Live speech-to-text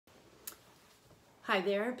Hi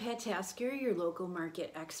there, Pat Tasker, your local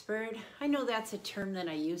market expert. I know that's a term that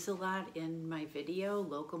I use a lot in my video,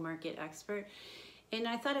 local market expert. And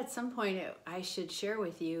I thought at some point I should share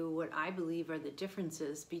with you what I believe are the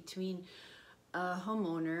differences between a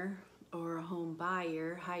homeowner or a home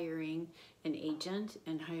buyer hiring an agent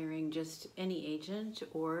and hiring just any agent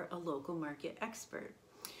or a local market expert.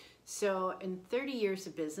 So in 30 years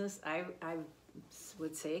of business, I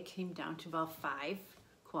would say it came down to about 5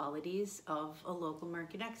 qualities of a local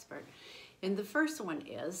market expert. And the first one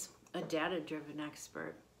is a data-driven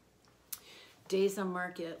expert. Days on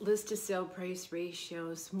market, list to sale price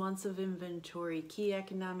ratios, months of inventory, key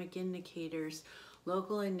economic indicators,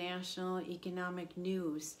 local and national economic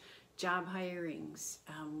news, job hirings,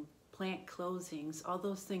 plant closings, all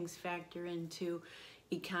those things factor into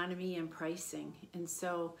economy and pricing. And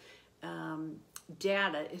so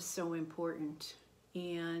data is so important.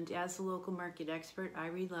 And as a local market expert, I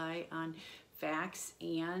rely on facts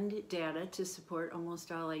and data to support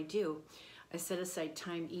almost all I do. I set aside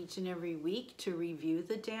time each and every week to review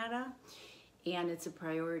the data, and it's a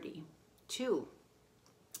priority. 2,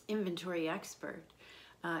 inventory expert.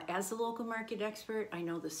 As a local market expert, I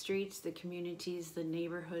know the streets, the communities, the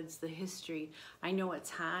neighborhoods, the history. I know what's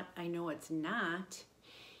hot, I know what's not,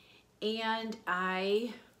 and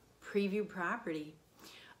I preview property.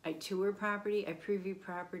 I tour property, I preview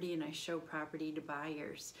property, and I show property to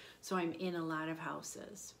buyers. So I'm in a lot of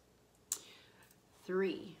houses.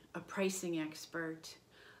 3, a pricing expert.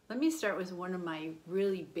 Let me start with one of my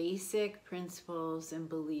really basic principles and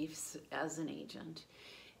beliefs as an agent.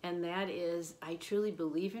 And that is, I truly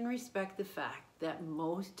believe and respect the fact that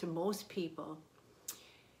to most people,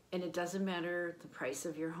 and it doesn't matter the price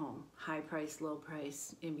of your home, high price, low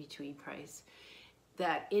price, in between price,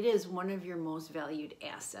 that it is one of your most valued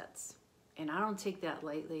assets. And I don't take that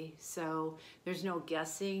lightly. So there's no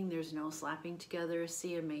guessing, there's no slapping together a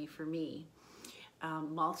CMA for me.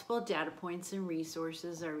 Multiple data points and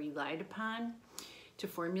resources are relied upon to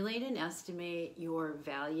formulate and estimate your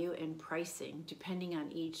value and pricing depending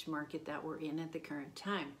on each market that we're in at the current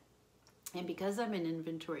time. And because I'm an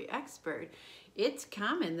inventory expert, it's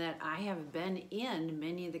common that I have been in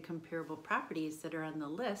many of the comparable properties that are on the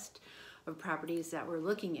list of properties that we're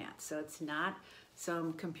looking at. So it's not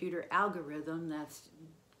some computer algorithm that's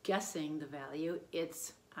guessing the value.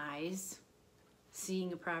 It's eyes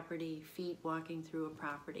seeing a property, feet walking through a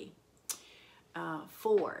property.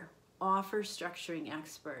 4, offer structuring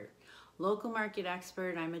expert. Local market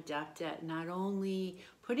expert, I'm adept at not only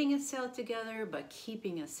putting a sale together, but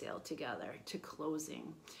keeping a sale together to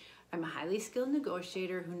closing. I'm a highly skilled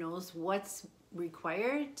negotiator who knows what's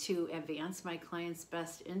required to advance my client's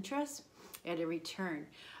best interests at a return.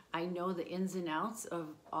 I know the ins and outs of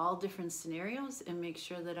all different scenarios and make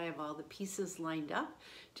sure that I have all the pieces lined up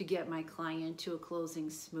to get my client to a closing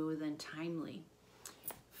smooth and timely.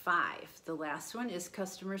 5, the last one is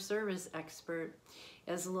customer service expert.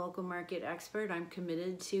 As a local market expert, I'm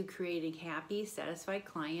committed to creating happy, satisfied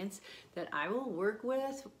clients that I will work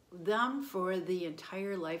with them for the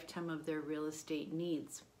entire lifetime of their real estate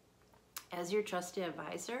needs. As your trusted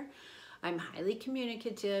advisor, I'm highly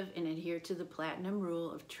communicative and adhere to the platinum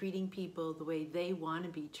rule of treating people the way they want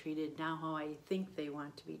to be treated, not how I think they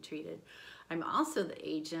want to be treated. I'm also the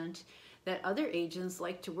agent that other agents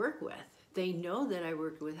like to work with. They know that I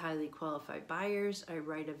work with highly qualified buyers. I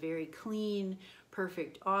write a very clean,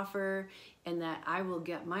 perfect offer, and that I will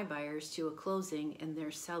get my buyers to a closing and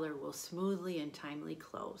their seller will smoothly and timely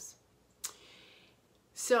close.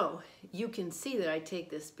 So you can see that I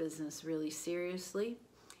take this business really seriously,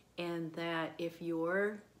 and that if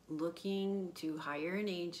you're looking to hire an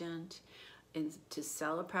agent and to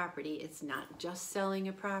sell a property, it's not just selling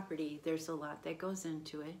a property. There's a lot that goes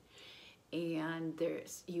into it. And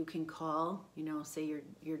you can call, say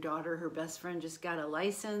your daughter, her best friend just got a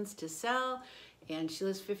license to sell and she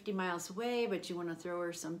lives 50 miles away, but you want to throw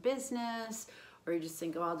her some business, or you just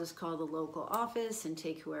think, oh, I'll just call the local office and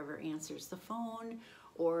take whoever answers the phone,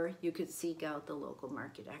 or you could seek out the local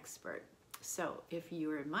market expert. So if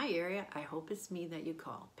you're in my area, I hope it's me that you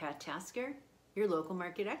call. Pat Tasker, your local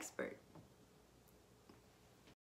market expert.